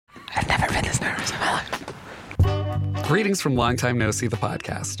Greetings from Long Time No See, the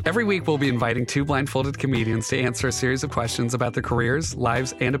podcast. Every week, we'll be inviting two blindfolded comedians to answer a series of questions about their careers,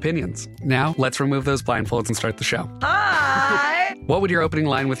 lives, and opinions. Now, let's remove those blindfolds and start the show. Hi! What would your opening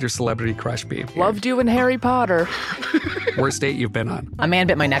line with your celebrity crush be? Loved you in Harry Potter. Worst date you've been on? A man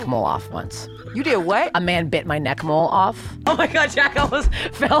bit my neck mole off once. You did what? A man bit my neck mole off. Oh my God, Jack almost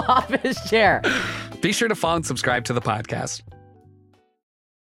fell off his chair. Be sure to follow and subscribe to the podcast.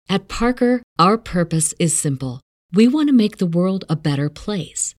 At Parker, our purpose is simple. We want to make the world a better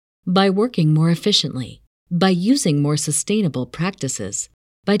place by working more efficiently, by using more sustainable practices,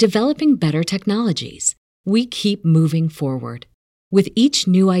 by developing better technologies. We keep moving forward. With each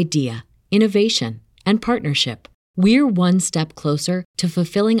new idea, innovation, and partnership, we're one step closer to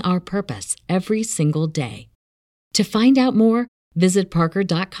fulfilling our purpose every single day. To find out more, visit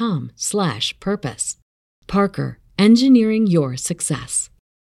parker.com/purpose. Parker, engineering your success.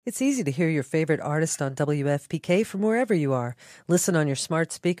 It's easy to hear your favorite artist on WFPK from wherever you are. Listen on your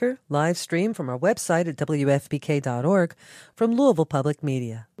smart speaker, live stream from our website at WFPK.org from Louisville Public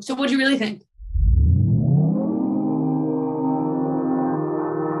Media. So what do you really think?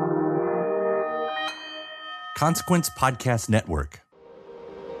 Consequence Podcast Network.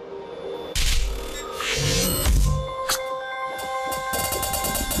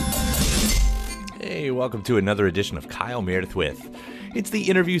 Hey, welcome to another edition of Kyle Meredith With. It's the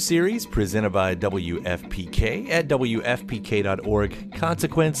interview series presented by WFPK at WFPK.org,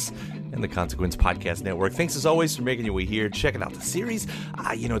 Consequence, and the Consequence Podcast Network. Thanks as always for making your way here, checking out the series.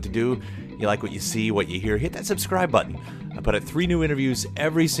 You know what to do. You like what you see, what you hear, hit that subscribe button. I put out 3 new interviews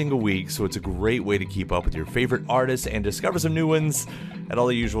every single week, so it's a great way to keep up with your favorite artists and discover some new ones at all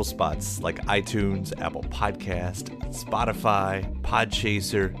the usual spots like iTunes, Apple Podcast, Spotify,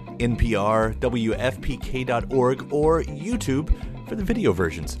 Podchaser, NPR, WFPK.org, or YouTube for the video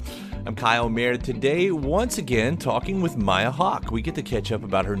versions. I'm Kyle Meredith today, once again talking with Maya Hawke. We get to catch up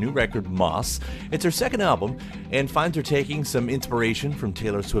about her new record, Moss. It's her second album, and finds her taking some inspiration from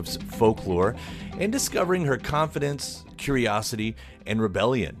Taylor Swift's Folklore and discovering her confidence, curiosity, and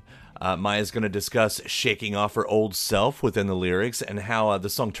rebellion. Maya's going to discuss shaking off her old self within the lyrics and how the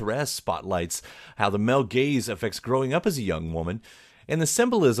song Therese spotlights how the male gaze affects growing up as a young woman, and the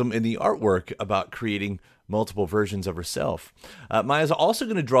symbolism in the artwork about creating multiple versions of herself. Maya's also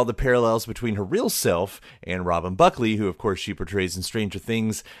going to draw the parallels between her real self and Robin Buckley, who of course she portrays in Stranger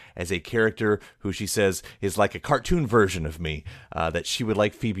Things as a character who she says is like a cartoon version of me, that she would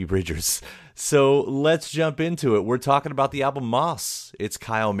like Phoebe Bridgers. So let's jump into it. We're talking about the album Moss. It's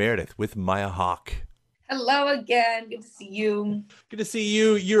Kyle Meredith with Maya Hawke. Hello again. Good to see you. Good to see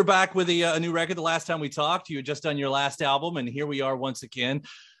you. You're back with a new record. The last time we talked, you had just done your last album, and here we are once again.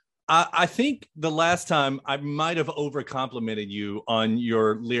 I think the last time I might have over-complimented you on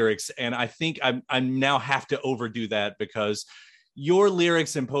your lyrics, and I think I now have to overdo that because your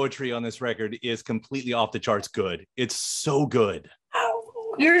lyrics and poetry on this record is completely off the charts good. It's so good.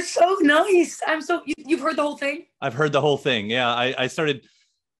 Oh, you're so nice. You've heard the whole thing? I've heard the whole thing. Yeah, I started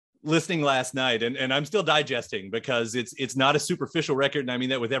listening last night, and I'm still digesting because it's not a superficial record, and I mean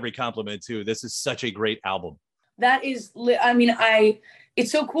that with every compliment too. This is such a great album. That is, it's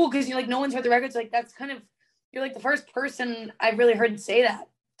so cool because you're like, no one's heard the records. Like you're like the first person I've really heard say that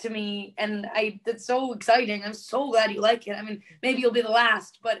to me. And that's so exciting. I'm so glad you like it. I mean, maybe you'll be the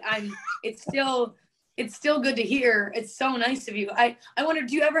last, but it's still good to hear. It's so nice of you. I wonder,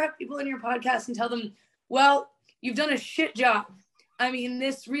 do you ever have people in your podcast and tell them, well, you've done a shit job. I mean,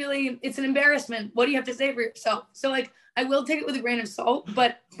 it's an embarrassment. What do you have to say for yourself? So like, I will take it with a grain of salt,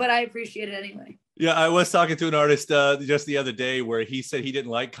 but I appreciate it anyway. Yeah, I was talking to an artist just the other day where he said he didn't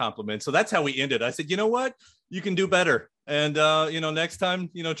like compliments. So that's how we ended. I said, you know what? You can do better. And, next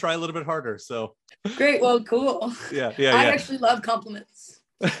time, try a little bit harder. So great. Well, cool. Yeah. I actually love compliments.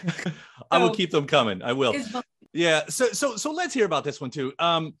 I will keep them coming. I will. Yeah. So let's hear about this one too.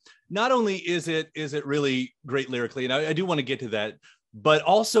 Not only is it really great lyrically, and I do want to get to that, but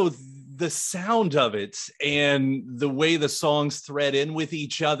also the sound of it and the way the songs thread in with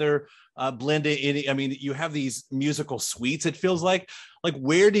each other. Blend it in. I mean, you have these musical suites. It feels like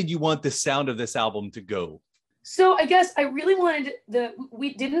where did you want the sound of this album to go? So I guess I really wanted when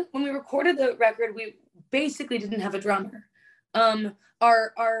we recorded the record, we basically didn't have a drummer.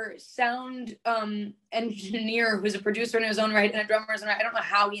 Our sound engineer, who's a producer in his own right and a drummer in his own right, I don't know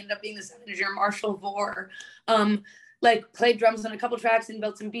how he ended up being the sound engineer, Marshall Vore, played drums on a couple tracks and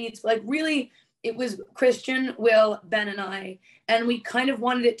built some beats, but really it was Christian, Will, Ben, and I, and we kind of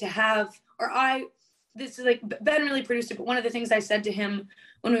wanted it to have, Ben really produced it, but one of the things I said to him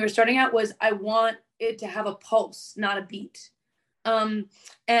when we were starting out was, I want it to have a pulse, not a beat.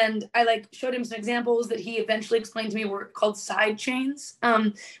 And I like showed him some examples that he eventually explained to me were called side chains,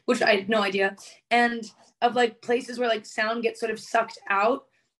 which I had no idea. And of like places where like sound gets sort of sucked out,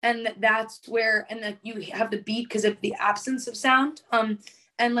 and that's where, and that you have the beat because of the absence of sound.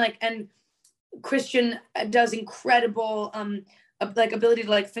 And Christian does incredible like ability to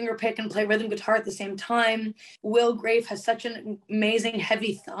like finger pick and play rhythm guitar at the same time. Will Grave has such an amazing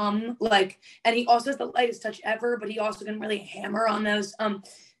heavy thumb, like, and he also has the lightest touch ever, but he also can really hammer on those.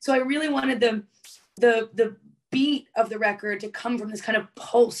 So I really wanted the beat of the record to come from this kind of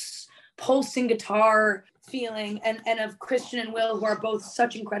pulsing guitar feeling, and of Christian and Will, who are both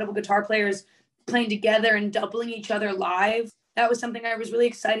such incredible guitar players, playing together and doubling each other live. That was something I was really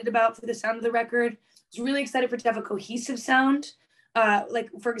excited about for the sound of the record. I was really excited for it to have a cohesive sound. Like,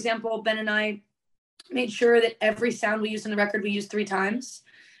 for example, Ben and I made sure that every sound we used in the record, we used 3 times.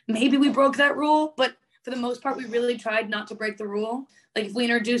 Maybe we broke that rule, but for the most part, we really tried not to break the rule. Like if we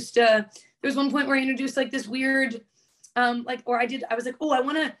introduced, there was one point where I introduced like this weird, I was like, oh, I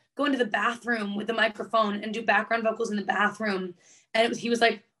want to go into the bathroom with the microphone and do background vocals in the bathroom. And he was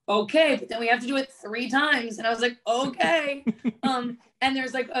like, okay, but then we have to do it 3 times. And I was like, okay. And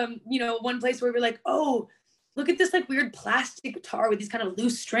there's like, one place where we're like, oh, look at this like weird plastic guitar with these kind of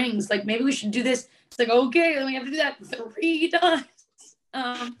loose strings. Like maybe we should do this. It's like, okay, then we have to do that 3 times.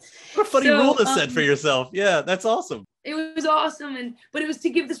 What a funny rule to set for yourself. Yeah, that's awesome. It was awesome. But it was to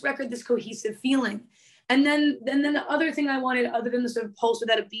give this record this cohesive feeling. And then the other thing I wanted, other than the sort of pulse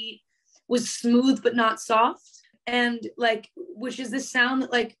without a beat, was smooth but not soft. And like, which is this sound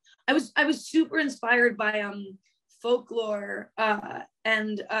that like, I was super inspired by folklore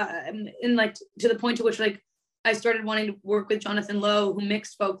and like to the point to which like I started wanting to work with Jonathan Lowe, who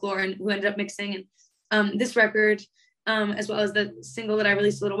mixed folklore and who ended up mixing this record, as well as the single that I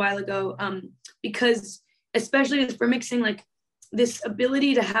released a little while ago, because especially for mixing, like this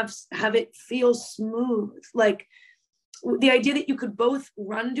ability to have it feel smooth, like the idea that you could both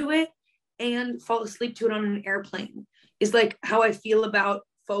run to it and fall asleep to it on an airplane is like how I feel about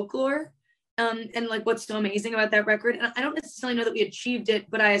folklore. And like what's so amazing about that record, and I don't necessarily know that we achieved it,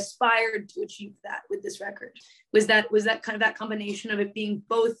 but I aspired to achieve that with this record, was that kind of that combination of it being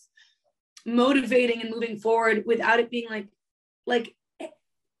both motivating and moving forward without it being like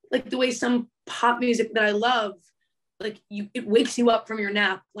the way some pop music that I love, like it wakes you up from your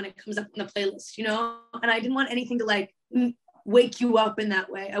nap when it comes up in the playlist, and I didn't want anything to like wake you up in that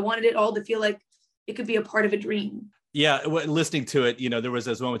way. I wanted it all to feel like it could be a part of a dream. Yeah, listening to it, there was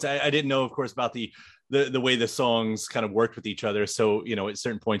those moments. I didn't know, of course, about the way the songs kind of worked with each other. So, at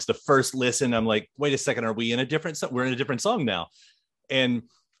certain points, the first listen, I'm like, wait a second, are we in a different song? We're in a different song now. And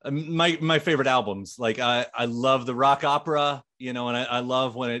my favorite albums, like I love the rock opera, and I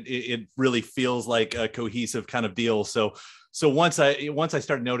love when it really feels like a cohesive kind of deal. So once I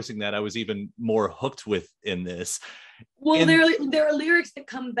started noticing that, I was even more hooked in this. Well, there are lyrics that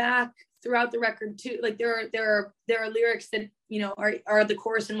come back throughout the record too. Like there are lyrics that are the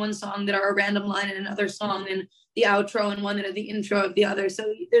chorus in one song that are a random line in another song, and the outro in one that are the intro of the other.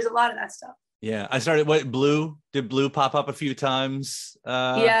 So there's a lot of that stuff. Yeah, I started. Blue? Did Blue pop up a few times?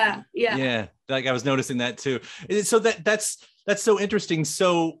 Yeah. Like I was noticing that too. So that's so interesting.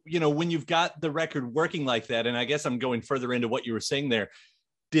 So when you've got the record working like that, and I guess I'm going further into what you were saying there.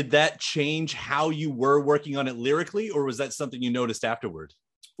 Did that change how you were working on it lyrically, or was that something you noticed afterward?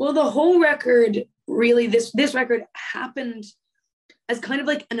 Well, the whole record, really, this record happened as kind of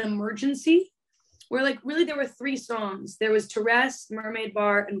like an emergency, where like really there were 3 songs. There was Terrace, Mermaid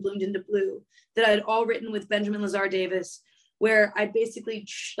Bar, and Bloomed Into Blue that I had all written with Benjamin Lazar Davis, where I basically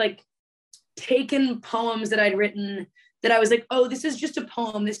like taken poems that I'd written that I was like, oh, this is just a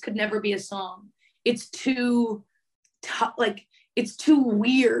poem. This could never be a song. It's too it's too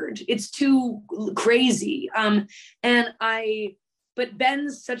weird. It's too crazy. But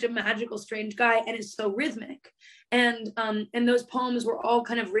Ben's such a magical, strange guy, and is so rhythmic. And those poems were all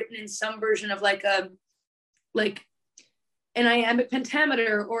kind of written in some version of like an iambic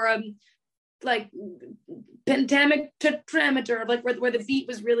pentameter, or pentamic tetrameter, like where the beat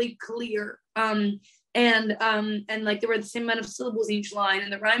was really clear. And like there were the same amount of syllables each line,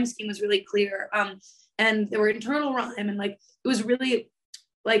 and the rhyme scheme was really clear. And there were internal rhyme, and like it was really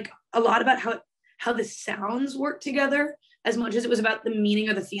like a lot about how the sounds work together as much as it was about the meaning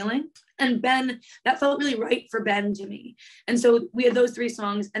or the feeling. And Ben, that felt really right for Ben to me. And so we had those 3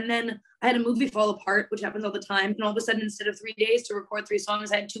 songs, and then I had a movie fall apart, which happens all the time. And all of a sudden, instead of 3 days to record 3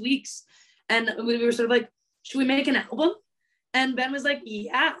 songs, I had 2 weeks. And we were sort of like, should we make an album? And Ben was like,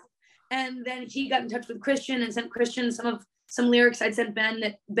 yeah. And then he got in touch with Christian and sent Christian some lyrics I'd sent Ben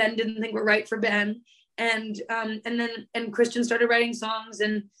that Ben didn't think were right for Ben. and Christian started writing songs,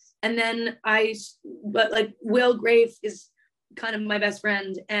 and then but like Will Grafe is kind of my best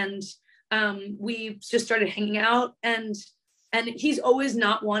friend, and we just started hanging out, and he's always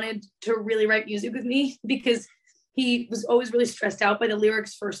not wanted to really write music with me because he was always really stressed out by the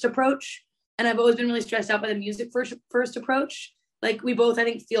lyrics first approach, and I've always been really stressed out by the music first approach. Like we both, I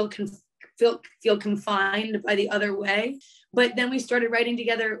think, feel confined by the other way. But then we started writing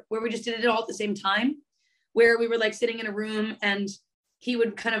together where we just did it all at the same time, where we were like sitting in a room and he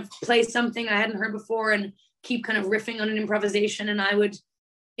would kind of play something I hadn't heard before and keep kind of riffing on an improvisation, and I would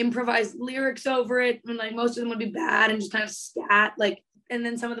improvise lyrics over it, and like most of them would be bad and just kind of scat, like, and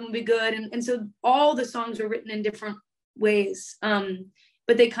then some of them would be good, and so all the songs were written in different ways,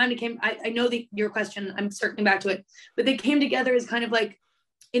 but they kind of came, I know your question, I'm circling back to it, but they came together as kind of like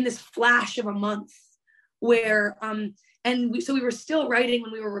in this flash of a month where so we were still writing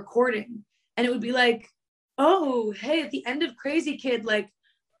when we were recording, and it would be like, oh, hey, at the end of Crazy Kid, like,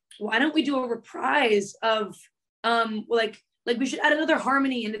 why don't we do a reprise of like we should add another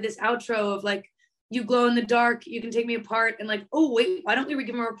harmony into this outro of like, you glow in the dark, you can take me apart, and like, oh wait, why don't we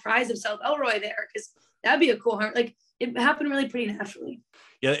give him a reprise of South Elroy there, because that'd be a cool harmony. Like it happened really pretty naturally.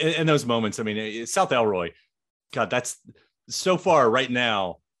 Yeah, in those moments, I mean, South Elroy, God, that's so far right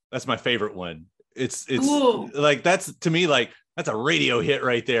now, that's my favorite one. It's cool. Like, that's to me, like, that's a radio hit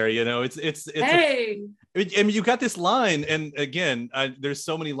right there. You know, it's hey. I mean, you got this line, and again, there's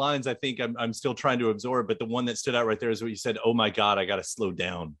so many lines I think I'm still trying to absorb, but the one that stood out right there is what you said, oh my God, I got to slow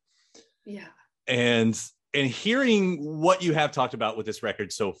down. Yeah. And hearing what you have talked about with this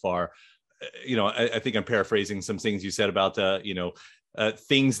record so far, you know, I think I'm paraphrasing some things you said about,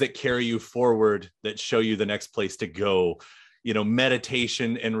 things that carry you forward, that show you the next place to go, you know,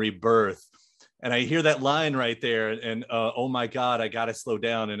 meditation and rebirth. And I hear that line right there, and oh my God, I got to slow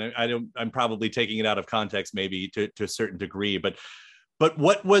down. And I'm probably taking it out of context, maybe to a certain degree. But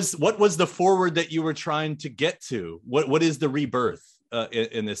what was the forward that you were trying to get to? What is the rebirth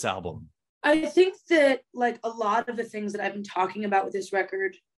in this album? I think that like a lot of the things that I've been talking about with this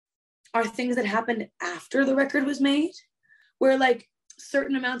record are things that happened after the record was made, where like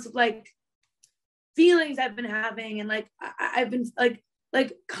certain amounts of like feelings I've been having, and like I've been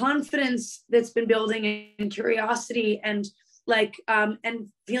like confidence that's been building, and curiosity, and like and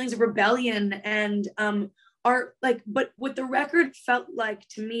feelings of rebellion, and are like, but what the record felt like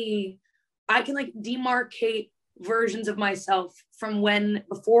to me, I can like demarcate versions of myself from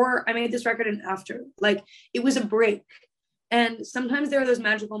before I made this record and after. Like it was a break, and sometimes there are those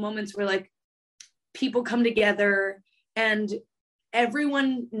magical moments where like people come together and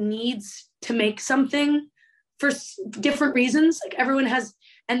everyone needs to make something for different reasons. Like everyone has,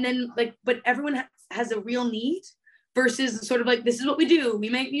 and then like, but everyone has a real need, versus sort of like, this is what we do, we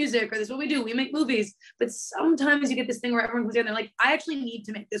make music, or this is what we do, we make movies. But sometimes you get this thing where everyone comes together and they're like, I actually need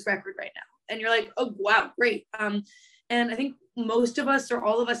to make this record right now. And you're like, oh, wow, great. And I think most of us, or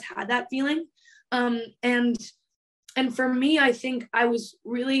all of us, had that feeling. And for me, I think I was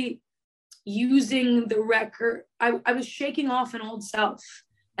really using the record. I was shaking off an old self,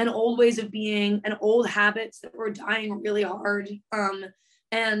 and old ways of being, and old habits that were dying really hard.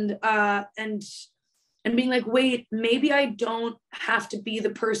 And being like, wait, maybe I don't have to be the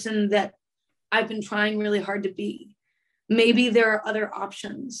person that I've been trying really hard to be. Maybe there are other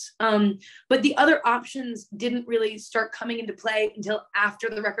options. But the other options didn't really start coming into play until after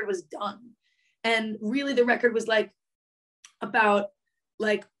the record was done. And really the record was like about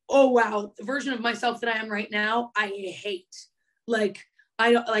like, oh wow, the version of myself that I am right now, I hate. Like,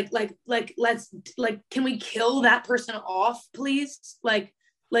 I don't let's can we kill that person off, please? Like,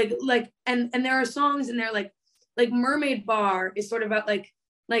 and there are songs in there like Mermaid Bar is sort of about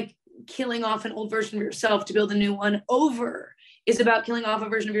like killing off an old version of yourself to build a new one. Over is about killing off a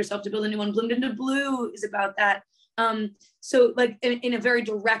version of yourself to build a new one. Bloomed into Blue is about that. So like in a very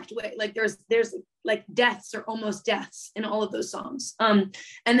direct way, like there's like deaths or almost deaths in all of those songs. And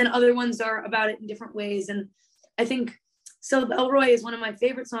then other ones are about it in different ways. And I think South Elroy is one of my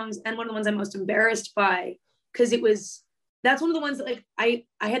favorite songs, and one of the ones I'm most embarrassed by, because that's one of the ones that like I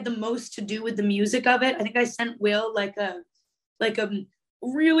had the most to do with the music of it. I think I sent Will like a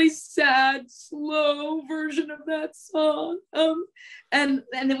really sad, slow version of that song. And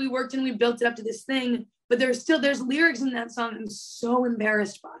then we worked and we built it up to this thing, but there's lyrics in that song I'm so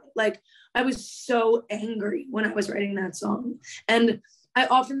embarrassed by. Like I was so angry when I was writing that song. And I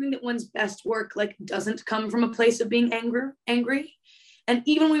often think that one's best work like doesn't come from a place of being angry. And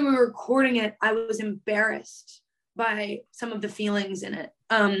even when we were recording it, I was embarrassed by some of the feelings in it.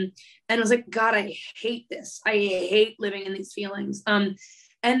 And I was like, God, I hate this. I hate living in these feelings. And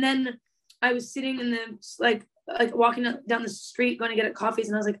then I was sitting in the like walking down the street going to get coffees,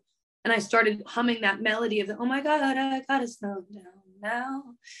 and I was like, and I started humming that melody of the oh my god, I gotta slow down now,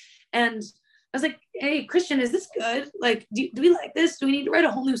 and I was like, hey Christian, is this good? Like, do we like this? Do we need to write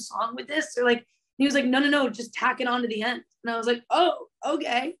a whole new song with this? Or like, he was like, no, just tack it on to the end. And I was like, oh,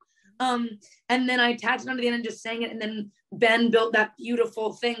 okay. And then I tacked it onto the end and just sang it, and then Ben built that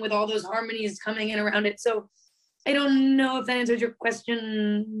beautiful thing with all those harmonies coming in around it. So I don't know if that answers your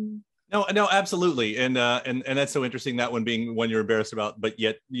question. No, absolutely. And that's so interesting, that one being one you're embarrassed about, but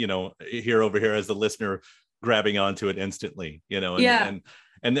yet, here over here as the listener grabbing onto it instantly,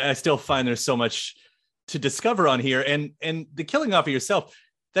 and I still find there's so much to discover on here, and the killing off of yourself.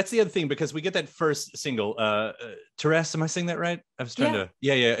 That's the other thing, because we get that first single, Therese, am I saying that right? I was trying to,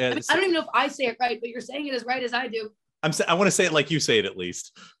 yeah. I mean, I don't even know if I say it right, but you're saying it as right as I do. I want to say it like you say it, at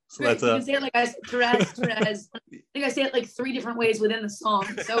least. So right. You say it like I say Therese. I think I say it like 3 different ways within the song,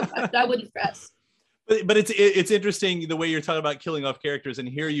 so I wouldn't stress. But it's interesting the way you're talking about killing off characters, and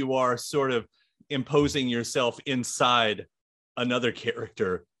here you are sort of imposing yourself inside another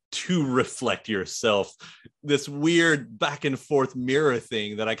character to reflect yourself. This weird back and forth mirror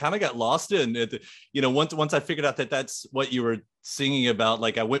thing that I kind of got lost in. Once I figured out that that's what you were singing about,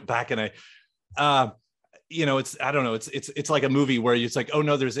 like I went back and it's I don't know, it's like a movie where it's like, oh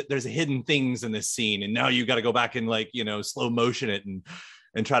no, there's hidden things in this scene, and now you got to go back and like slow motion it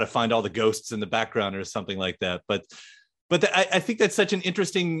and try to find all the ghosts in the background or something like that. But I think that's such an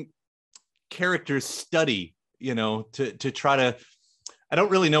interesting character study, to try to. I don't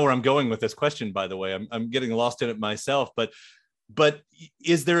really know where I'm going with this question, by the way. I'm getting lost in it myself, but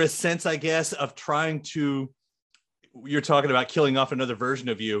is there a sense, I guess, of trying to, you're talking about killing off another version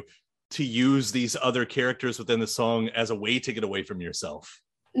of you, to use these other characters within the song as a way to get away from yourself?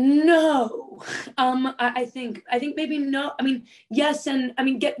 No, I think maybe no. I mean, yes, and I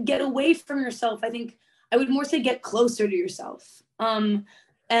mean get away from yourself. I think I would more say get closer to yourself. And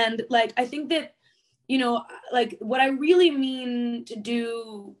like I think that like what I really mean to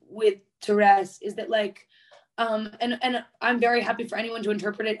do with Therese is that like, and I'm very happy for anyone to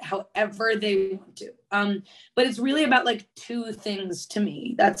interpret it however they want to. But it's really about like 2 things to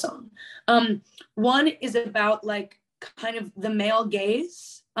me, that song. One is about like kind of the male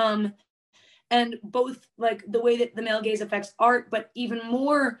gaze, and both like the way that the male gaze affects art, but even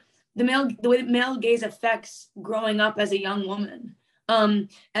more the way that male gaze affects growing up as a young woman. And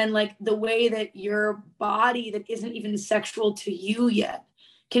like the way that your body that isn't even sexual to you yet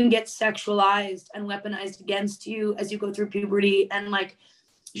can get sexualized and weaponized against you as you go through puberty, and like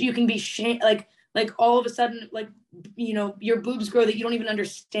you can be like all of a sudden like your boobs grow that you don't even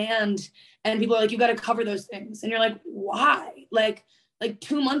understand, and people are like, you got to cover those things, and you're like, why? Like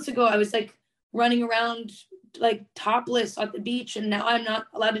 2 months ago I was like running around like topless at the beach, and now I'm not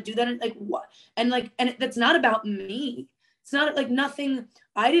allowed to do that. And like what? And that's not about me. It's not like nothing.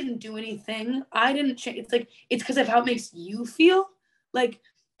 I didn't do anything. I didn't change. It's like, it's because of how it makes you feel. Like,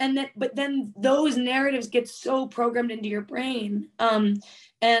 but then those narratives get so programmed into your brain. And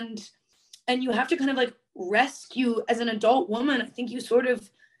you have to kind of like rescue as an adult woman. I think you sort of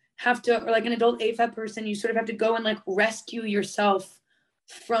have to, or like an adult AFAB person, you sort of have to go and like rescue yourself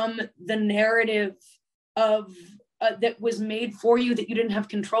from the narrative of that was made for you that you didn't have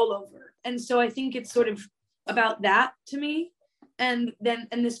control over. And so I think it's sort of about that to me. And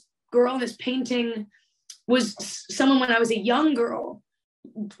this girl in this painting was someone when I was a young girl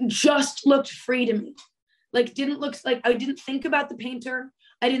just looked free to me. Like didn't look like, I didn't think about the painter.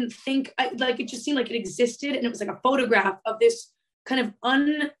 I didn't think like it just seemed like it existed, and it was like a photograph of this kind of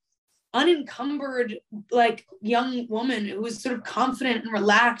unencumbered like young woman who was sort of confident and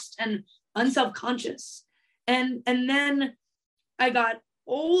relaxed and unself-conscious. And then I got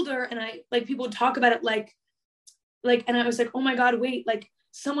older, and I like people would talk about it like and I was like, oh my God, wait, like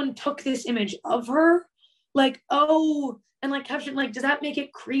someone took this image of her, like, oh, and like caption, like, does that make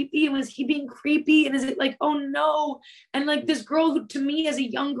it creepy? And was he being creepy? And is it like, oh no? And like this girl who to me as a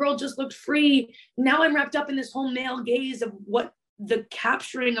young girl just looked free. Now I'm wrapped up in this whole male gaze of what the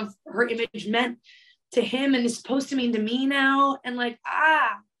capturing of her image meant to him and is supposed to mean to me now. And like,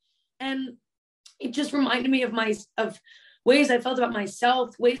 and it just reminded me of ways I felt about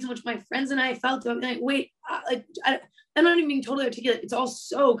myself, ways in which my friends and I felt about, like, wait, I'm not even being totally articulate. It's all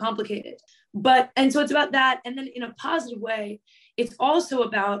so complicated. And so it's about that. And then in a positive way, it's also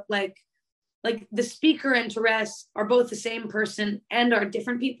about like the speaker and Therese are both the same person and are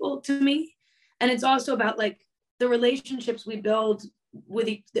different people to me. And it's also about like the relationships we build with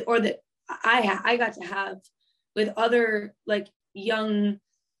that I got to have with other like young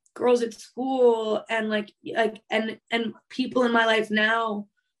girls at school and and people in my life now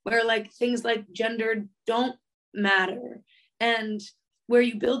where like things like gender don't matter, and where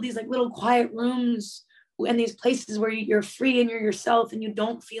you build these like little quiet rooms and these places where you're free and you're yourself and you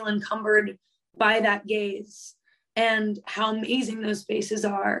don't feel encumbered by that gaze, and how amazing those spaces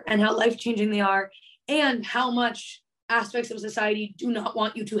are and how life-changing they are, and how much aspects of society do not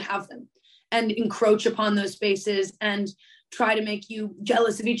want you to have them and encroach upon those spaces and try to make you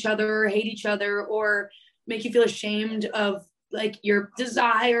jealous of each other or hate each other or make you feel ashamed of like your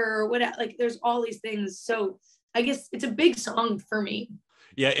desire or whatever. Like there's all these things. So I guess it's a big song for me.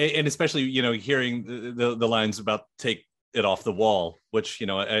 Yeah, and especially, you know, hearing the lines about take it off the wall, which, you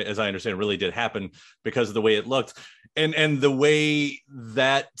know, as I understand, really did happen because of the way it looked, and the way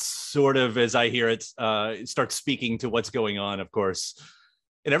that sort of, as I hear it, it starts speaking to what's going on, of course,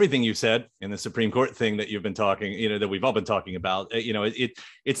 and everything you said in the Supreme Court thing that you've been talking, you know, that we've all been talking about. You know,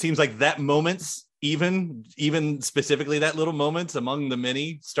 it seems like that moments, even specifically that little moments among the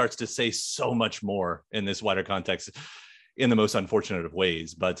many, starts to say so much more in this wider context, in the most unfortunate of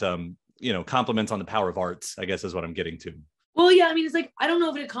ways. But you know, compliments on the power of arts, I guess, is what I'm getting to. Well, yeah, I mean, it's like, I don't know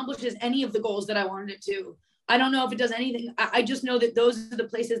if it accomplishes any of the goals that I wanted it to. I don't know if it does anything. I just know that those are the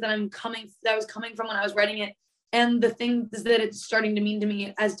places that I was coming from when I was writing it, and the things that it's starting to mean to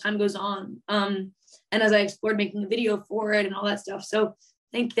me as time goes on. And as I explored making a video for it and all that stuff. So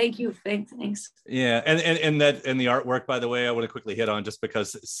thank you. Thanks. Yeah. And the artwork, by the way, I want to quickly hit on, just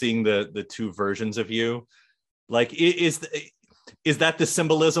because seeing the two versions of you, like, is that the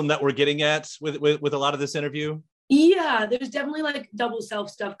symbolism that we're getting at with a lot of this interview? Yeah, there's definitely like double self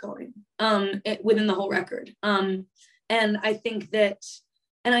stuff going within the whole record. And I think that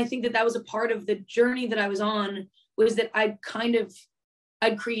that was a part of the journey that I was on, was that I'd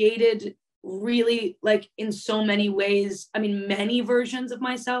created really, like, in so many ways, I mean, many versions of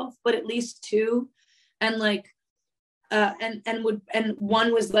myself, but at least two. And like, and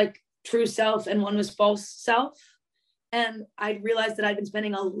one was like true self and one was false self. And I realized that I'd been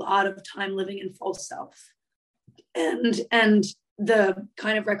spending a lot of time living in false self. And the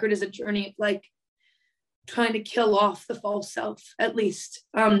kind of record is a journey of like trying to kill off the false self, at least.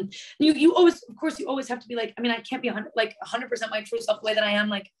 You always, of course, you always have to be like, I mean, I can't be 100% my true self the way that I am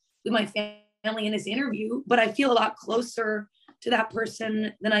like with my family in this interview, but I feel a lot closer to that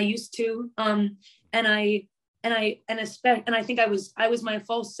person than I used to. And I think I was my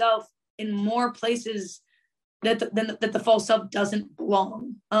false self in more places that the false self doesn't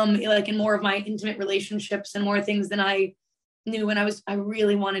belong, like in more of my intimate relationships and more things than I knew when I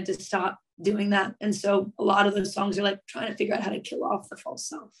really wanted to stop doing that. And so a lot of those songs are like trying to figure out how to kill off the false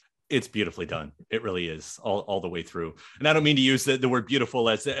self. It's beautifully done. It really is, all the way through. And I don't mean to use the word beautiful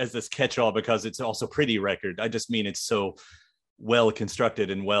as this catch-all, because it's also pretty record. I just mean it's so well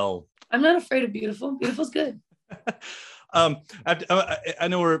constructed and well. I'm not afraid of beautiful. Beautiful's good. I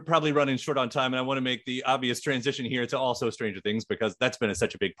know we're probably running short on time, and I want to make the obvious transition here to also Stranger Things, because that's been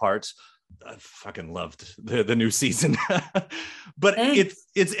such a big part. I fucking loved the new season. But Thanks.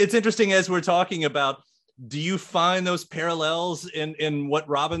 It's interesting as we're talking about, do you find those parallels in what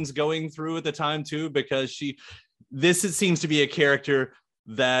Robin's going through at the time too? Because it seems to be a character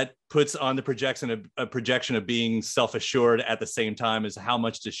that puts on the projection of being self-assured at the same time as how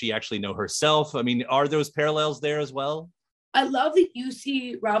much does she actually know herself? I mean, are those parallels there as well? I love that you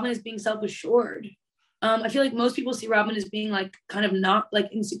see Robin as being self-assured. I feel like most people see Robin as being like kind of not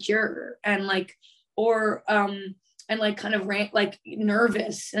like insecure and like, or and like kind of like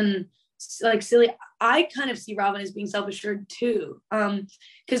nervous and like silly. I kind of see Robin as being self-assured too,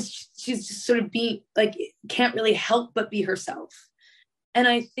 because she's just sort of being like, can't really help but be herself. And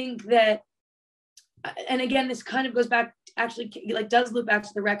I think that, and again, this kind of goes back, actually, like does loop back to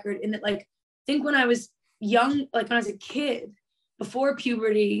the record, in that, like, I think when I was young, like when I was a kid, before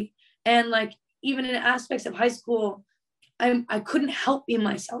puberty, and like even in aspects of high school, I couldn't help being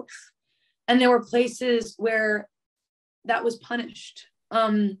myself. And there were places where that was punished.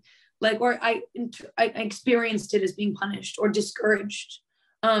 Like, or I experienced it as being punished or discouraged.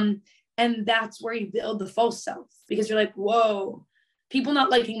 And that's where you build the false self, because you're like, whoa, people not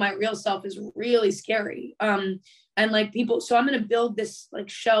liking my real self is really scary. And like people, so I'm going to build this like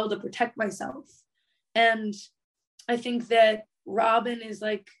shell to protect myself. And I think that Robin is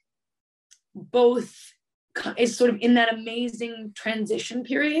like both, is sort of in that amazing transition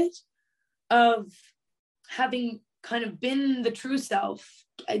period of having kind of been the true self.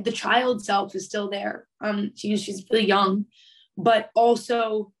 The child self is still there. She's really young, but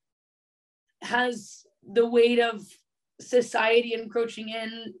also has the weight of society encroaching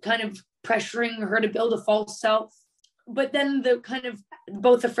in, kind of pressuring her to build a false self. But then the kind of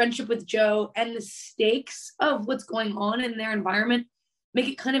both the friendship with Joe and the stakes of what's going on in their environment make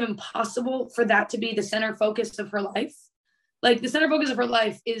it kind of impossible for that to be the center focus of her life. Like the center focus of her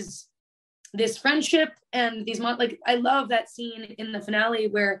life is this friendship and these like, I love that scene in the finale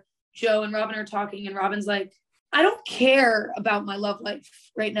where Joe and Robin are talking and Robin's like, I don't care about my love life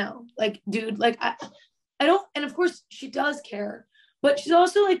right now. Like, dude, like I don't, and of course she does care, but she's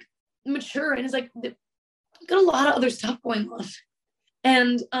also like mature and is like, got a lot of other stuff going on.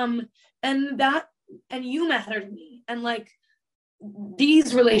 And you matter to me. And like,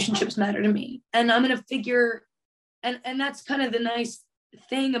 these relationships matter to me. And I'm going to figure, and that's kind of the nice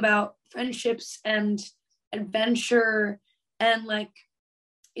thing about friendships and adventure and like,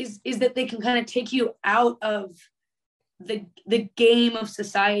 is that they can kind of take you out of the game of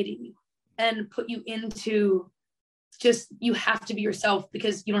society and put you into just, you have to be yourself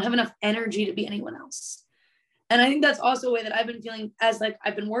because you don't have enough energy to be anyone else. And I think that's also a way that I've been feeling as like,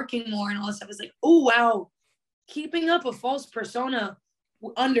 I've been working more and all this stuff is like, oh, wow, keeping up a false persona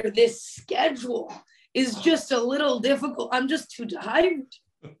under this schedule is just a little difficult. I'm just too tired.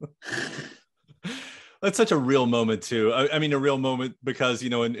 That's such a real moment too. I mean, a real moment because, you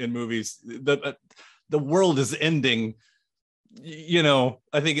know, in movies, the world is ending. You know,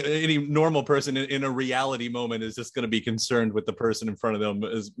 I think any normal person in a reality moment is just going to be concerned with the person in front of them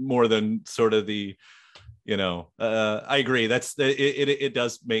is more than sort of the, you know, I agree. It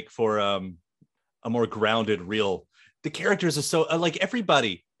does make for a more grounded, real. The characters are so like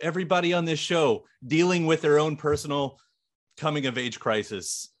everybody on this show dealing with their own personal coming of age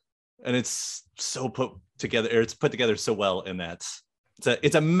crisis. And it's so put together so well in that.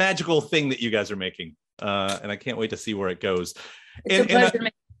 It's a magical thing that you guys are making. And I can't wait to see where it goes. It's a pleasure.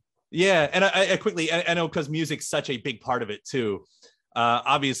 And I quickly, I know because music's such a big part of it too.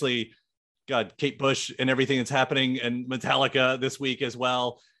 Obviously, God, Kate Bush and everything that's happening and Metallica this week as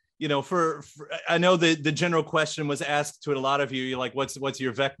well. You know, for I know the general question was asked to a lot of you. You're like, what's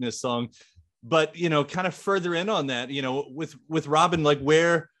your Vecna song? But, you know, kind of further in on that, you know, with Robin, like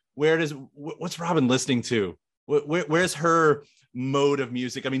what's Robin listening to? Where's her mode of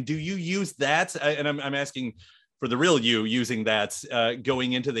music? I mean, do you use that? And I'm asking for the real you using that,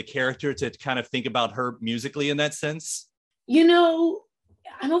 going into the character to kind of think about her musically in that sense? You know,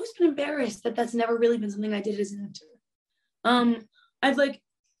 I've always been embarrassed that that's never really been something I did as an actor. I've like,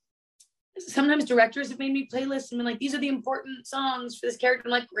 sometimes directors have made me playlists and been like, these are the important songs for this character.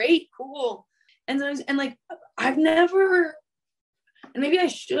 I'm like, great, cool. And sometimes, and like, I've never, and maybe I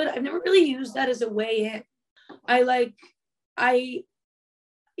should, I've never really used that as a way in.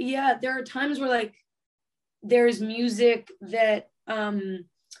 There are times where like, there's music that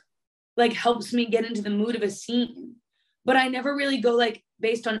like helps me get into the mood of a scene, but I never really go like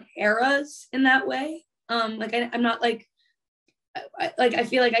based on eras in that way. Like I'm not like, I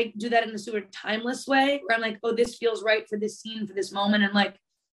feel like I do that in a sort of timeless way where I'm like, oh, this feels right for this scene, for this moment. And like,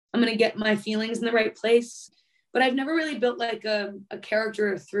 I'm going to get my feelings in the right place. But I've never really built like a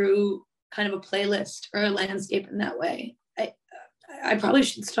character through kind of a playlist or a landscape in that way. I probably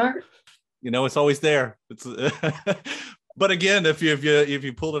should start. You know, it's always there. It's, but again, if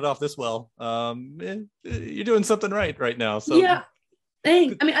you pulled it off this well, you're doing something right now. So yeah.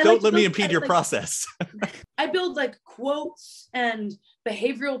 Thanks. I mean, don't let me impede your process. I build like quotes and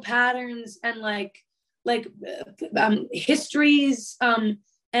behavioral patterns and like histories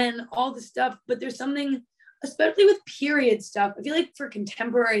and all the stuff. But there's something, especially with period stuff, I feel like for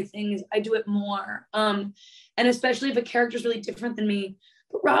contemporary things, I do it more. And especially if a character is really different than me.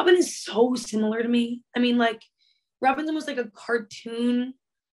 But Robin is so similar to me. I mean, like Robin's almost like a cartoon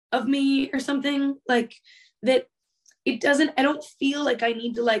of me or something like that. I don't feel like I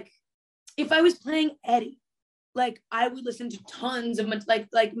need to like, if I was playing Eddie, like I would listen to tons of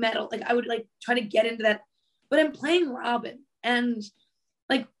like metal, like I would like try to get into that, but I'm playing Robin and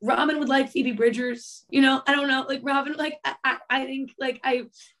like Robin would like Phoebe Bridgers, you know, I don't know, like Robin, like I think like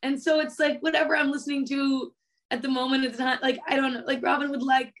and so it's like whatever I'm listening to at the moment at the time, like, I don't know, like Robin would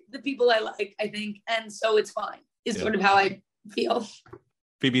like the people I like, I think. And so it's fine is sort of how I feel.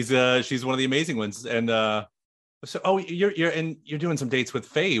 Phoebe's, she's one of the amazing ones. And, so, you're doing some dates with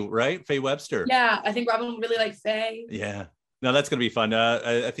Faye, right? Faye Webster. Yeah, I think Robin would really like Faye. Yeah, no, that's gonna be fun.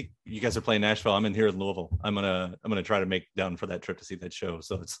 I think you guys are playing Nashville. I'm in here in Louisville. I'm gonna try to make down for that trip to see that show.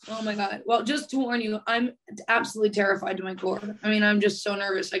 So it's. Oh my God! Well, just to warn you, I'm absolutely terrified to my core. I mean, I'm just so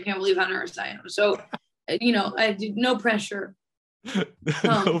nervous. I can't believe how nervous I am. So, you know, I do no pressure.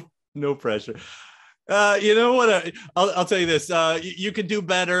 No pressure. You know what? I'll tell you this. You could do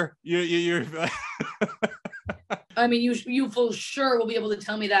better. You're. I mean, you for sure will be able to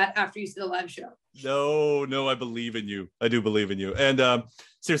tell me that after you see the live show. No, I believe in you. I do believe in you. And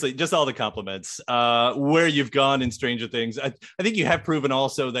seriously, just all the compliments. Where you've gone in Stranger Things, I think you have proven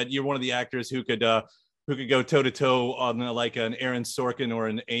also that you're one of the actors who could go toe to toe on like an Aaron Sorkin or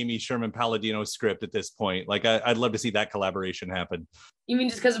an Amy Sherman Palladino script at this point. Like I'd love to see that collaboration happen. You mean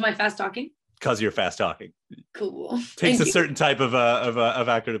just because of my fast talking? Because you're fast talking. Cool. Takes a certain type of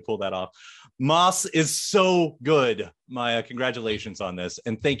actor to pull that off. Moss is so good. Maya, congratulations on this.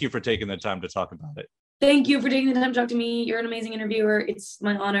 And thank you for taking the time to talk about it. Thank you for taking the time to talk to me. You're an amazing interviewer. It's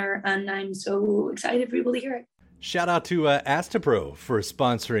my honor. And I'm so excited for people to hear it. Shout out to Astapro for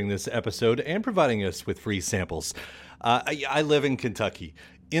sponsoring this episode and providing us with free samples. I live in Kentucky,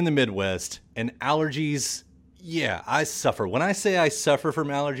 in the Midwest, and allergies, yeah, I suffer. When I say I suffer from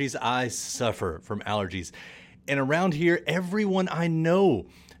allergies, I suffer from allergies. And around here, everyone I know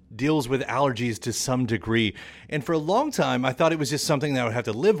deals with allergies to some degree. And for a long time, I thought it was just something that I would have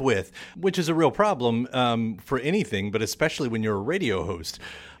to live with, which is a real problem for anything, but especially when you're a radio host.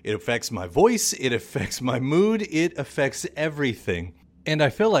 It affects my voice, it affects my mood, it affects everything. And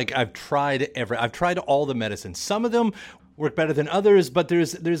I feel like I've tried all the medicines. Some of them work better than others, but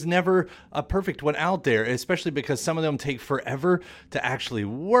there's never a perfect one out there, especially because some of them take forever to actually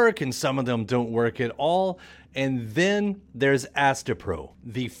work and some of them don't work at all. And then there's Astapro,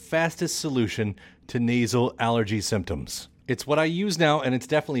 the fastest solution to nasal allergy symptoms. It's what I use now, and it's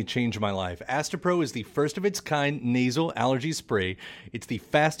definitely changed my life. Astapro is the first of its kind nasal allergy spray. It's the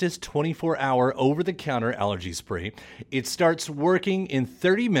fastest 24-hour over-the-counter allergy spray. It starts working in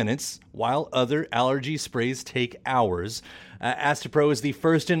 30 minutes, while other allergy sprays take hours. Astapro is the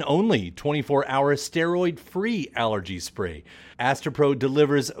first and only 24-hour steroid-free allergy spray. Astapro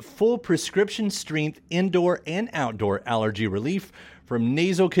delivers full prescription-strength indoor and outdoor allergy relief from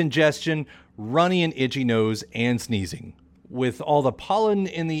nasal congestion, runny and itchy nose, and sneezing. With all the pollen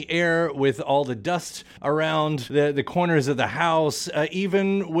in the air, with all the dust around the corners of the house,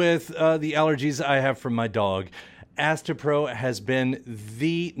 even with the allergies I have from my dog, Astapro has been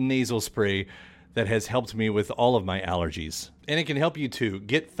the nasal spray that has helped me with all of my allergies. And it can help you too.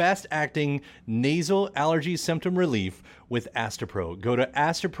 Get fast-acting nasal allergy symptom relief with Astapro. Go to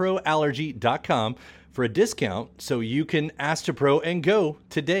astaproallergy.com for a discount so you can Astapro and go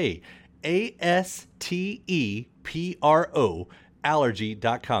today. ASTEPRO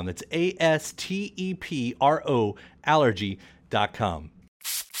allergy.com. That's ASTEPRO allergy.com.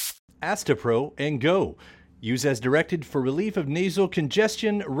 Astapro and go. Use as directed for relief of nasal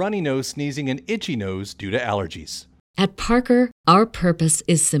congestion, runny nose, sneezing, and itchy nose due to allergies. At Parker, our purpose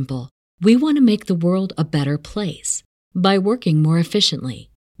is simple. We want to make the world a better place by working more efficiently,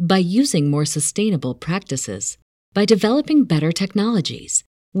 by using more sustainable practices, by developing better technologies.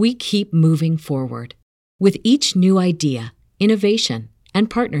 We keep moving forward. With each new idea, innovation, and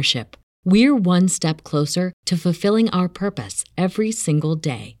partnership, we're one step closer to fulfilling our purpose every single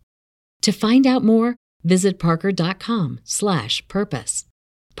day. To find out more, visit parker.com/purpose.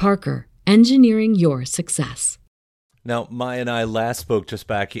 Parker, engineering your success. Now, Maya and I last spoke just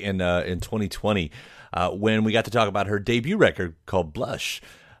back in 2020 when we got to talk about her debut record called Blush.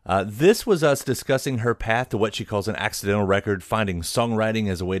 This was us discussing her path to what she calls an accidental record, finding songwriting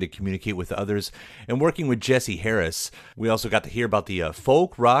as a way to communicate with others, and working with Jesse Harris. We also got to hear about the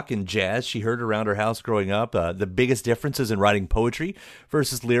folk, rock, and jazz she heard around her house growing up, the biggest differences in writing poetry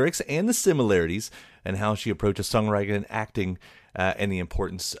versus lyrics, and the similarities, and how she approaches songwriting and acting, and the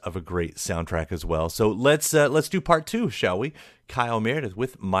importance of a great soundtrack as well. So let's do part 2, shall we? Kyle Meredith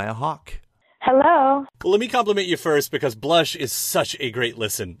with Maya Hawke. Hello. Well, let me compliment you first because Blush is such a great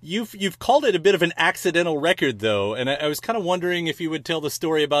listen. You've called it a bit of an accidental record, though, and I was kind of wondering if you would tell the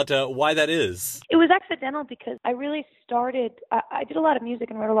story about why that is. It was accidental because I really started, I did a lot of music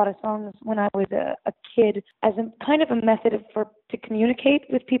and wrote a lot of songs when I was a kid as a kind of a method to communicate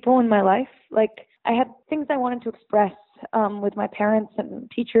with people in my life. Like, I had things I wanted to express with my parents and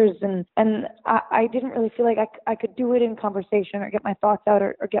teachers, and I didn't really feel like I could do it in conversation or get my thoughts out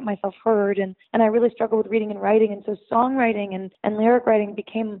or get myself heard, and I really struggled with reading and writing, and so songwriting and lyric writing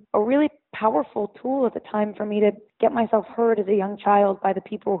became a really powerful tool at the time for me to get myself heard as a young child by the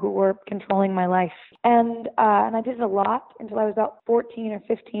people who were controlling my life. And I did it a lot until I was about 14 or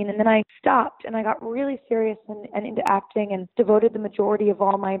 15, and then I stopped and I got really serious and into acting and devoted the majority of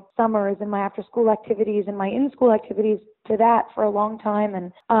all my summers and my after-school activities and my in-school activities to that for a long time.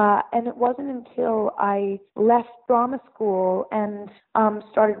 And it wasn't until I left drama school and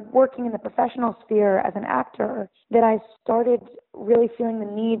started working in the professional sphere as an actor that I started really feeling the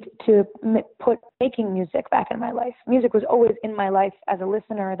need to put making music back in my life. Music was always in my life as a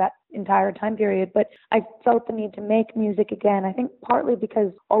listener that entire time period, but I felt the need to make music again. I think partly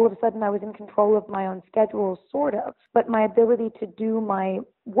because all of a sudden I was in control of my own schedule, sort of, but my ability to do my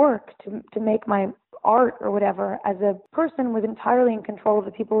work, to make my art or whatever as a person was entirely in control of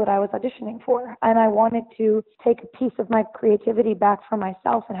the people that I was auditioning for. And I wanted to take a piece of my creativity back for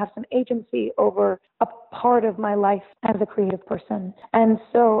myself and have some agency over a part of my life as a creative person. And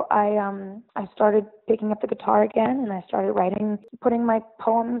so I started picking up the guitar again, and I started writing, putting my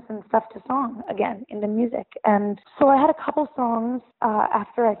poems and stuff to song again into music. And so I had a couple songs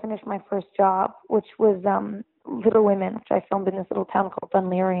after I finished my first job, which was Little Women, which I filmed in this little town called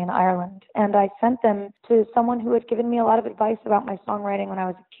Dunleary in Ireland. And I sent them to someone who had given me a lot of advice about my songwriting when I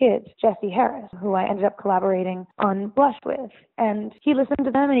was a kid, Jesse Harris, who I ended up collaborating on Blush with. And he listened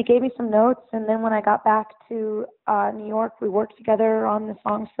to them and he gave me some notes. And then when I got back to New York, we worked together on the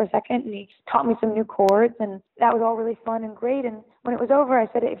songs for a second, and he taught me some new chords, and that was all really fun and great. And when it was over, I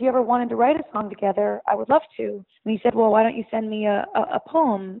said, if you ever wanted to write a song together, I would love to. And he said, well, why don't you send me a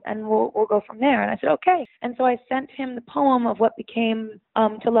poem and we'll go from there. And I said, okay. And so I sent him the poem of what became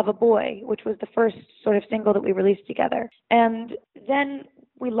To Love a Boy, which was the first sort of single that we released together. And then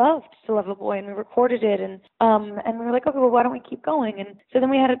we loved To Love a Boy, and we recorded it, and we were like, okay, well, why don't we keep going? And so then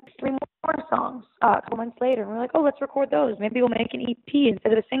we had 3 more songs a couple months later, and we were like, oh, let's record those. Maybe we'll make an EP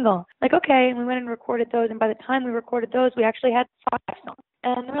instead of a single. Like, okay, and we went and recorded those, and by the time we recorded those, we actually had 5 songs.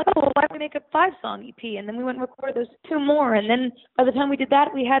 And we were like, oh, well, why don't we make a 5-song EP? And then we went and recorded those 2 more, and then by the time we did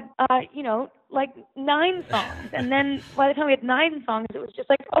that, we had, like 9 songs. And then by the time we had 9 songs, it was just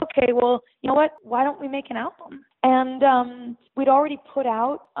like, okay, well, you know what? Why don't we make an album? And we'd already put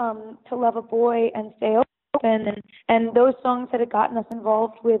out To Love a Boy and Stay Open, and those songs had gotten us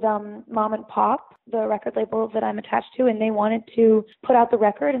involved with Mom and Pop, the record label that I'm attached to, and they wanted to put out the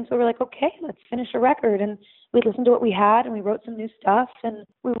record. And so we're like, okay, let's finish a record. And we listened to what we had, and we wrote some new stuff, and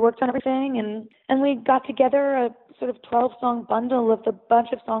we worked on everything, and we got together a sort of 12-song bundle of the bunch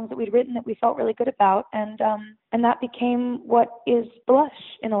of songs that we'd written that we felt really good about, and that became what is Blush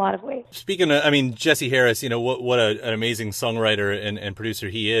in a lot of ways. Speaking of, Jesse Harris, what an amazing songwriter and producer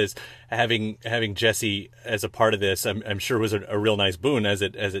he is. Having Jesse as a part of this, I'm sure was a real nice boon, as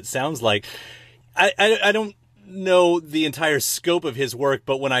it sounds like. I don't know the entire scope of his work,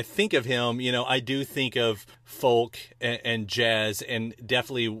 but when I think of him, I do think of folk and jazz, and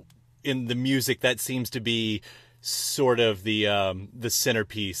definitely in the music that seems to be sort of the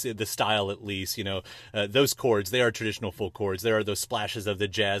centerpiece, the style at least. Those chords, they are traditional folk chords. There are those splashes of the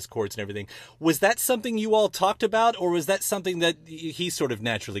jazz chords and everything. Was that something you all talked about, or was that something that he sort of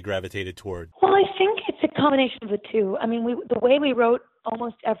naturally gravitated toward? Well, I think it's a combination of the two. I mean, the way we wrote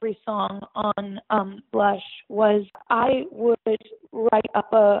almost every song on Blush was I would write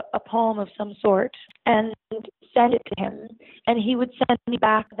up a poem of some sort and send it to him, and he would send me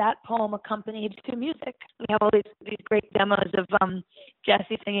back that poem accompanied to music. We have all these great demos of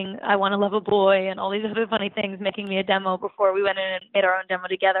Jesse singing I Want to Love a Boy and all these other funny things, making me a demo before we went in and made our own demo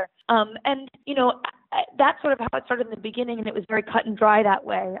together. And that's sort of how it started in the beginning, and it was very cut and dry that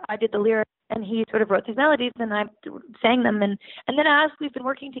way. I did the lyrics, and he sort of wrote these melodies, and I sang them. And then as we've been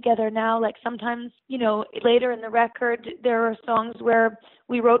working together now, like sometimes, later in the record, there are songs where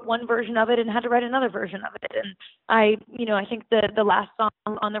we wrote one version of it and had to write another version of it. And I think the last song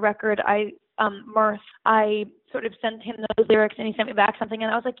on the record, Mirth, I sort of sent him those lyrics, and he sent me back something,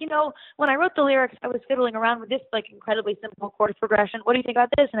 and I was like, when I wrote the lyrics, I was fiddling around with this like incredibly simple chord progression. What do you think about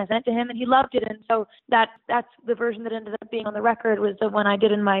this? And I sent it to him, and he loved it. And so that's the version that ended up being on the record, was the one I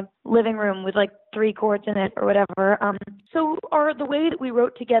did in my living room with like 3 chords in it or whatever. So the way that we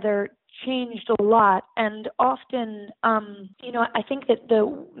wrote together changed a lot, and often, I think that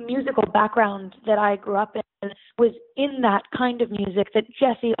the musical background that I grew up in was in that kind of music that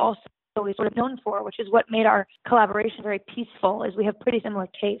Jesse also is sort of known for, which is what made our collaboration very peaceful, is we have pretty similar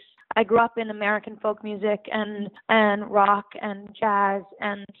tastes. I grew up in American folk music and rock and jazz,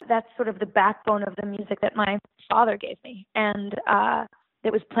 and that's sort of the backbone of the music that my father gave me. And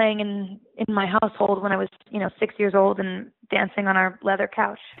it was playing in my household when I was, 6 years old and dancing on our leather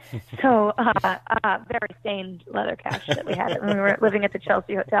couch. So, very stained leather couch that we had when we were living at the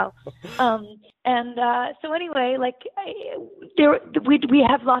Chelsea Hotel. So anyway, we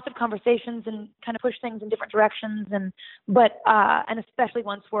have lots of conversations and kind of push things in different directions, and especially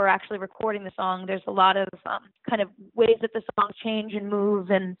once we're actually recording the song, there's a lot of kind of ways that the song change and move,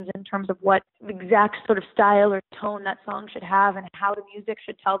 and in terms of what exact sort of style or tone that song should have, and how the music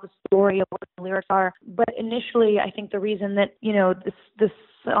should tell the story of what the lyrics are. But initially, I think the reason that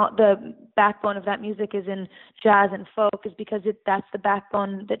the backbone of that music is in jazz and folk is because that's the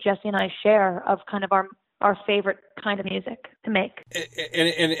backbone that Jesse and I share of kind of our favorite kind of music to make.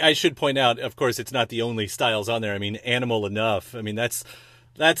 And I should point out, of course, it's not the only styles on there. I mean, Animal Enough. I mean, that's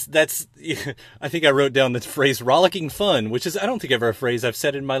I think I wrote down the phrase rollicking fun, which is, I don't think ever a phrase I've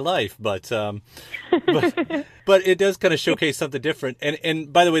said in my life, but it does kind of showcase something different.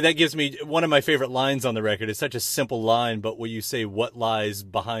 And by the way, that gives me one of my favorite lines on the record. It's such a simple line, but when you say what lies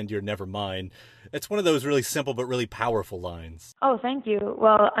behind your never mind, it's one of those really simple but really powerful lines. Oh, thank you.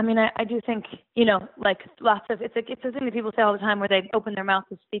 Well, I mean, I do think, like lots of, it's a thing that people say all the time where they open their mouth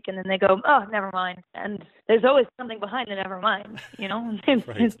to speak and then they go, oh, never mind. And there's always something behind the never mind,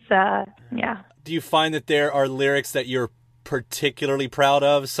 Right. Yeah. Do you find that there are lyrics that you're particularly proud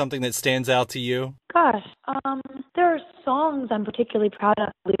of, something that stands out to you? Gosh, there are songs I'm particularly proud of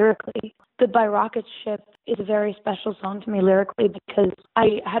lyrically. Goodbye Rocket Ship is a very special song to me lyrically because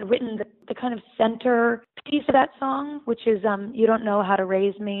I had written the kind of center piece of that song, which is You Don't Know How to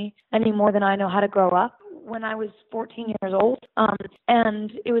Raise Me Any More Than I Know How to Grow Up, when I was 14 years old.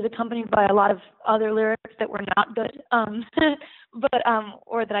 And it was accompanied by a lot of other lyrics that were not good,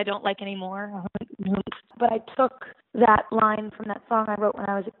 or that I don't like anymore. But I took that line from that song I wrote when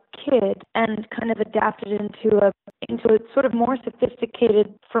I was a kid and kind of adapted it into a sort of more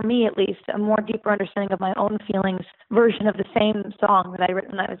sophisticated, for me at least, a more deeper understanding of my own feelings version of the same song that I wrote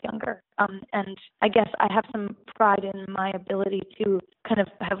when I was younger. And I guess I have some pride in my ability to kind of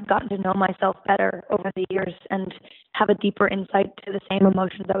have gotten to know myself better over the years and have a deeper insight to the same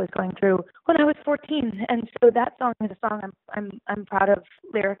emotions I was going through when I was 14. And so that song is a song I'm proud of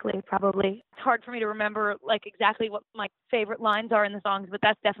lyrically, probably. It's hard for me to remember like exactly what my favorite lines are in the songs, but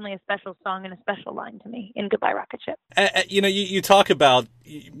that's definitely a special song and a special line to me in Goodbye Rocket Ship. You talk about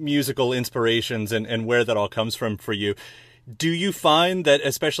musical inspirations and where that all comes from for you. Do you find that,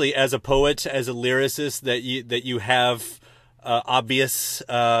 especially as a poet, as a lyricist, that you have obvious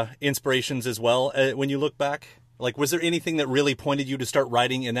inspirations as well when you look back? Like, was there anything that really pointed you to start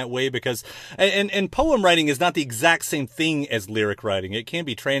writing in that way? Because, and poem writing is not the exact same thing as lyric writing. It can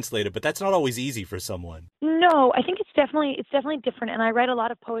be translated, but that's not always easy for someone. No, I think it's definitely different. And I write a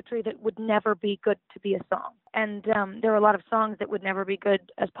lot of poetry that would never be good to be a song. And there are a lot of songs that would never be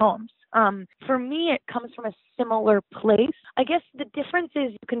good as poems. For me, it comes from a similar place. I guess the difference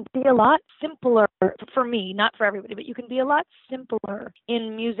is you can be a lot simpler, for me, not for everybody, but you can be a lot simpler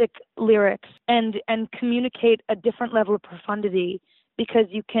in music lyrics and communicate a different level of profundity because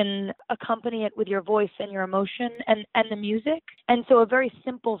you can accompany it with your voice and your emotion and the music. And so a very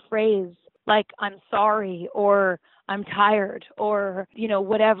simple phrase like I'm sorry or I'm tired or,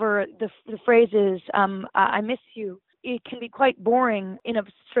 whatever the phrase is, I miss you. It can be quite boring in a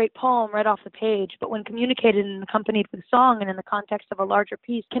straight poem right off the page, but when communicated and accompanied with song and in the context of a larger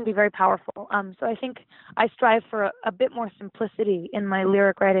piece can be very powerful. So I think I strive for a bit more simplicity in my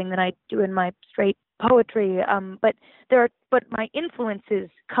lyric writing than I do in my straight poetry. But my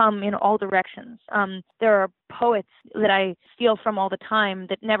influences come in all directions. There are poets that I steal from all the time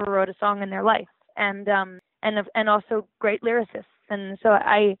that never wrote a song in their life, and also great lyricists. And so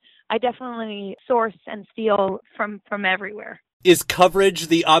I definitely source and steal from everywhere. Is Coverage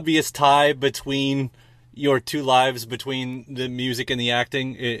the obvious tie between your two lives, between the music and the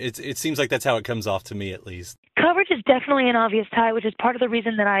acting? It seems like that's how it comes off to me, at least. Coverage is definitely an obvious tie, which is part of the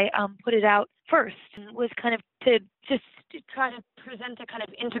reason that I put it out first, was kind of to just to try to present a kind of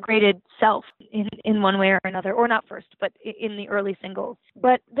integrated self in one way or another, or not first, but in the early singles.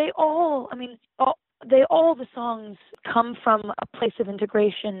 But all the songs come from a place of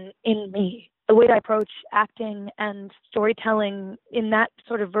integration in me. The way I approach acting and storytelling in that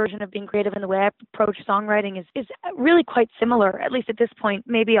sort of version of being creative and the way I approach songwriting is really quite similar, at least at this point.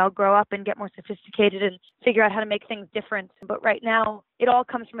 Maybe I'll grow up and get more sophisticated and figure out how to make things different. But right now, it all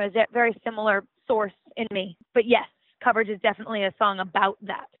comes from a very similar source in me. But yes, Coverage is definitely a song about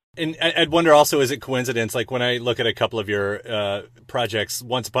that. And I'd wonder also, is it coincidence? Like when I look at a couple of your projects,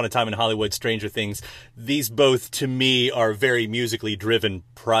 Once Upon a Time in Hollywood, Stranger Things, these both to me are very musically driven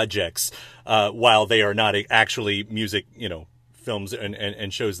projects, while they are not actually music, films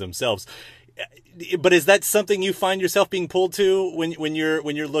and shows themselves. But is that something you find yourself being pulled to when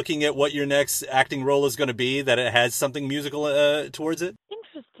you're looking at what your next acting role is going to be, that it has something musical towards it?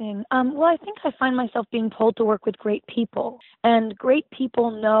 Interesting. Well, I think I find myself being pulled to work with great people, and great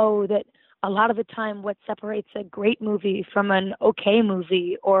people know that a lot of the time what separates a great movie from an okay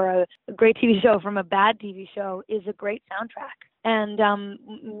movie or a great TV show from a bad TV show is a great soundtrack. And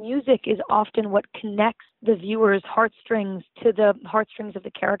music is often what connects the viewer's heartstrings to the heartstrings of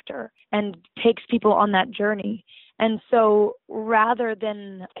the character and takes people on that journey. And so rather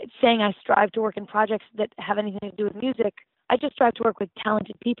than saying I strive to work in projects that have anything to do with music, I just strive to work with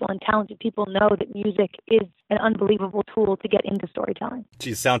talented people, and talented people know that music is an unbelievable tool to get into storytelling.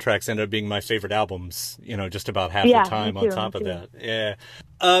 Geez, soundtracks ended up being my favorite albums, just about half the time on top of that. Yeah.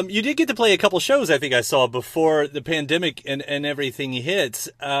 You did get to play a couple shows, I think I saw, before the pandemic and everything hit.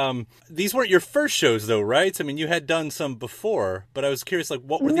 These weren't your first shows, though, right? I mean, you had done some before, but I was curious,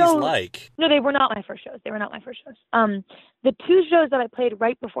 what were these like? No, they were not my first shows. The two shows that I played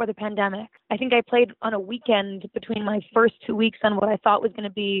right before the pandemic, I think I played on a weekend between my first 2 weeks on what I thought was going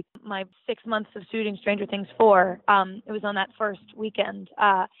to be my 6 months of shooting Stranger Things 4. It was on that first weekend.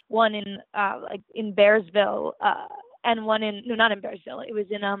 One in Bearsville, and one not in Bearsville. It was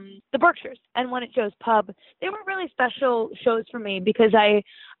in the Berkshires, and one at Joe's Pub. They were really special shows for me because I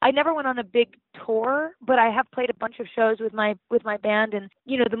never went on a big tour, but I have played a bunch of shows with my band, and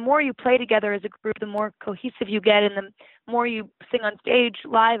the more you play together as a group, the more cohesive you get, and the more you sing on stage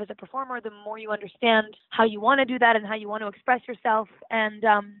live as a performer, the more you understand how you want to do that and how you want to express yourself. And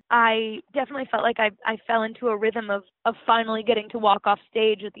I definitely felt like I fell into a rhythm of finally getting to walk off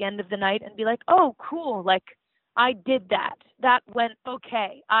stage at the end of the night and be like, oh, cool, like I did that. That went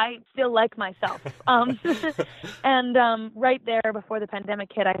okay. I still like myself. And right there before the pandemic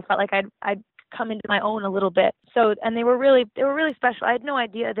hit, I felt like I'd come into my own a little bit. So, and they were really special. I had no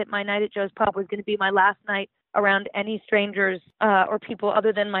idea that my night at Joe's Pub was going to be my last night around any strangers or people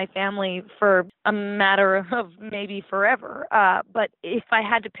other than my family for a matter of maybe forever. But if I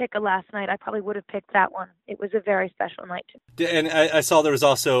had to pick a last night, I probably would have picked that one. It was a very special night. And I saw there was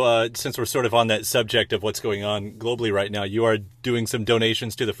also, since we're sort of on that subject of what's going on globally right now, you are doing some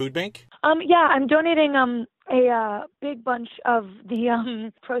donations to the food bank? Yeah, I'm donating a big bunch of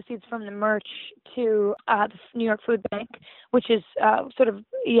the proceeds from the merch to the New York Food Bank, which is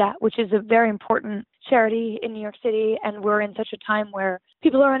which is a very important charity in New York City. And we're in such a time where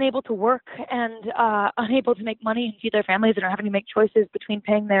people are unable to work and unable to make money and feed their families and are having to make choices between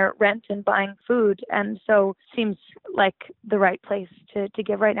paying their rent and buying food. And so seems like the right place to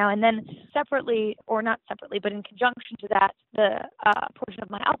give right now. And then separately, or not separately, but in conjunction to that, the portion of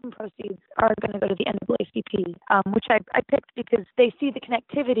my album proceeds are going to go to the NAACP, which I picked because they see the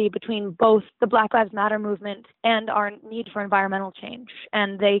connectivity between both the Black Lives Matter movement and our need for environmental change.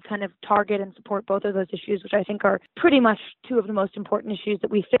 And they kind of target and support both of those issues, which I think are pretty much two of the most important issues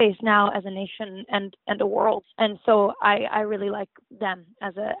that we face now as a nation and a world. And so I really like them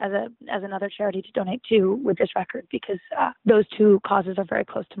as another charity to donate to with this record, because those two causes are very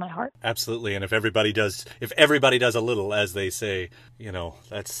close to my heart. Absolutely. And if everybody does a little, as they say,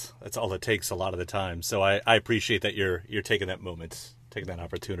 that's all it takes a lot of the time. So I appreciate that you're taking that moment, taking that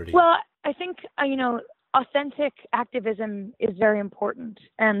opportunity. Well, I think, authentic activism is very important.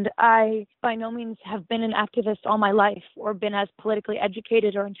 And I, by no means, have been an activist all my life or been as politically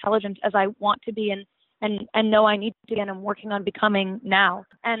educated or intelligent as I want to be and know I need to be, and I'm working on becoming now.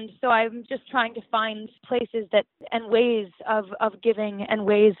 And so I'm just trying to find places and ways of giving and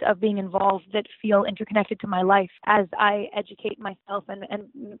ways of being involved that feel interconnected to my life as I educate myself and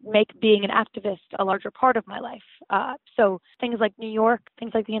make being an activist a larger part of my life. So things like New York,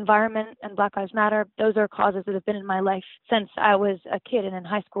 things like the environment and Black Lives Matter, those are causes that have been in my life since I was a kid and in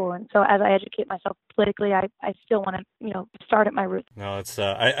high school. And so as I educate myself politically, I still want to, start at my roots. No, it's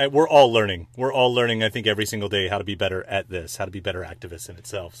we're all learning. We're all learning, I think, every single day how to be better at this, how to be better activists in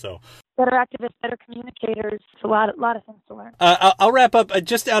itself. So better activists, better communicators, a lot of things to learn. I'll wrap up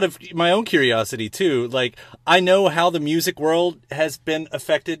just out of my own curiosity too. Like, I know how the music world has been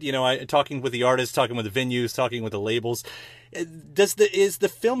affected. Talking with the artists, talking with the venues, talking with the labels. Is the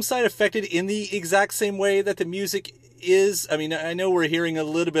film side affected in the exact same way that the music is? I mean, I know we're hearing a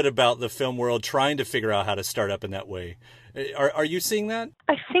little bit about the film world trying to figure out how to start up in that way. Are you seeing that?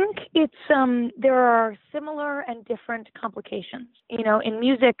 I think it's there are similar and different complications. In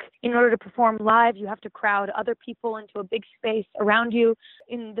music, in order to perform live, you have to crowd other people into a big space around you.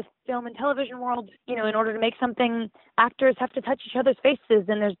 In the film and television world, in order to make something, actors have to touch each other's faces,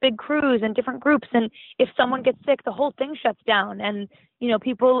 and there's big crews and different groups. And if someone gets sick, the whole thing shuts down. And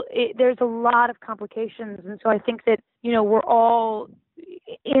there's a lot of complications. And so I think that we're all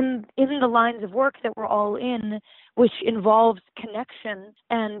in the lines of work that we're all in, which involves connection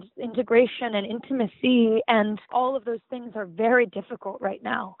and integration and intimacy, and all of those things are very difficult right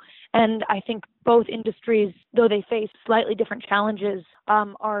now. And I think both industries, though they face slightly different challenges,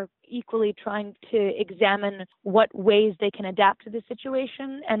 are equally trying to examine what ways they can adapt to the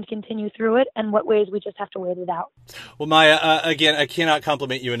situation and continue through it, and what ways we just have to wait it out. Well, Maya, again, I cannot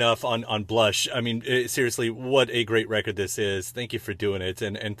compliment you enough on Blush. I mean, seriously, what a great record this is. Thank you for doing it,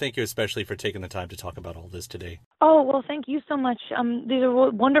 and thank you especially for taking the time to talk about all this today. Oh, well, thank you so much. These are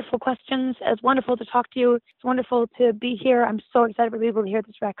wonderful questions. It's wonderful to talk to you. It's wonderful to be here. I'm so excited to be able to hear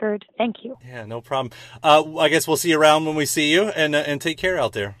this record. Thank you. Yeah, no problem. I guess we'll see you around when we see you, and take care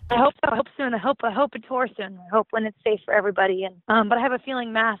out there. I hope so. I hope soon. I hope a tour soon. I hope when it's safe for everybody. And but I have a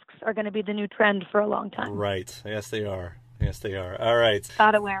feeling masks are going to be the new trend for a long time. Right. Yes, they are. Yes, they are. All right.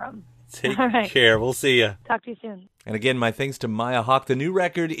 Gotta wear them. Take care. We'll see you. Talk to you soon. And again, my thanks to Maya Hawke. The new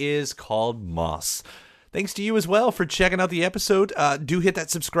record is called Moss. Thanks to you as well for checking out the episode. Do hit that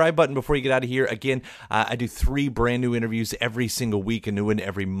subscribe button before you get out of here. Again, I do 3 brand new interviews every single week, a new one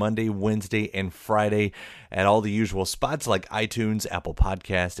every Monday, Wednesday, and Friday at all the usual spots like iTunes, Apple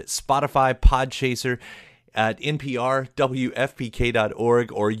Podcast, at Spotify, Podchaser, at NPR,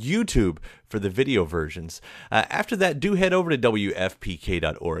 WFPK.org, or YouTube for the video versions. After that, do head over to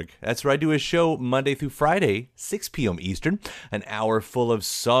WFPK.org. That's where I do a show Monday through Friday, 6 p.m. Eastern, an hour full of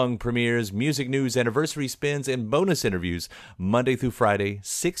song premieres, music news, anniversary spins, and bonus interviews Monday through Friday,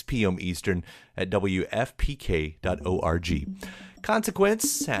 6 p.m. Eastern at WFPK.org.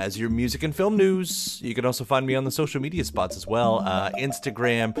 Consequence has your music and film news. You can also find me on the social media spots as well.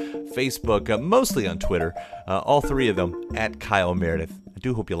 Instagram, Facebook, mostly on Twitter. All 3 of them at Kyle Meredith. I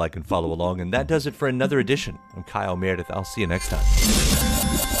do hope you like and follow along. And that does it for another edition. I'm Kyle Meredith. I'll see you next time.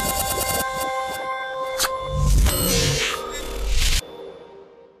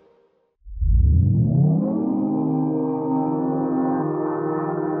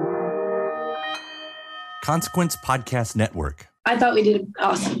 Consequence Podcast Network. I thought we did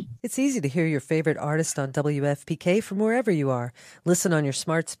awesome. It's easy to hear your favorite artist on WFPK from wherever you are. Listen on your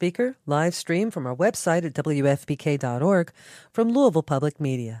smart speaker, live stream from our website at WFPK.org, from Louisville Public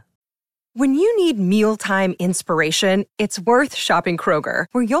Media. When you need mealtime inspiration, it's worth shopping Kroger,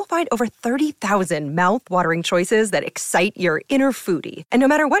 where you'll find over 30,000 mouth-watering choices that excite your inner foodie. And no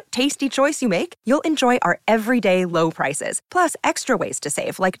matter what tasty choice you make, you'll enjoy our everyday low prices, plus extra ways to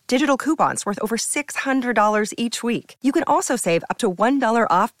save, like digital coupons worth over $600 each week. You can also save up to $1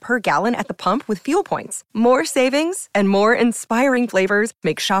 off per gallon at the pump with fuel points. More savings and more inspiring flavors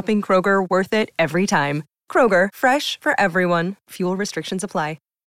make shopping Kroger worth it every time. Kroger, fresh for everyone. Fuel restrictions apply.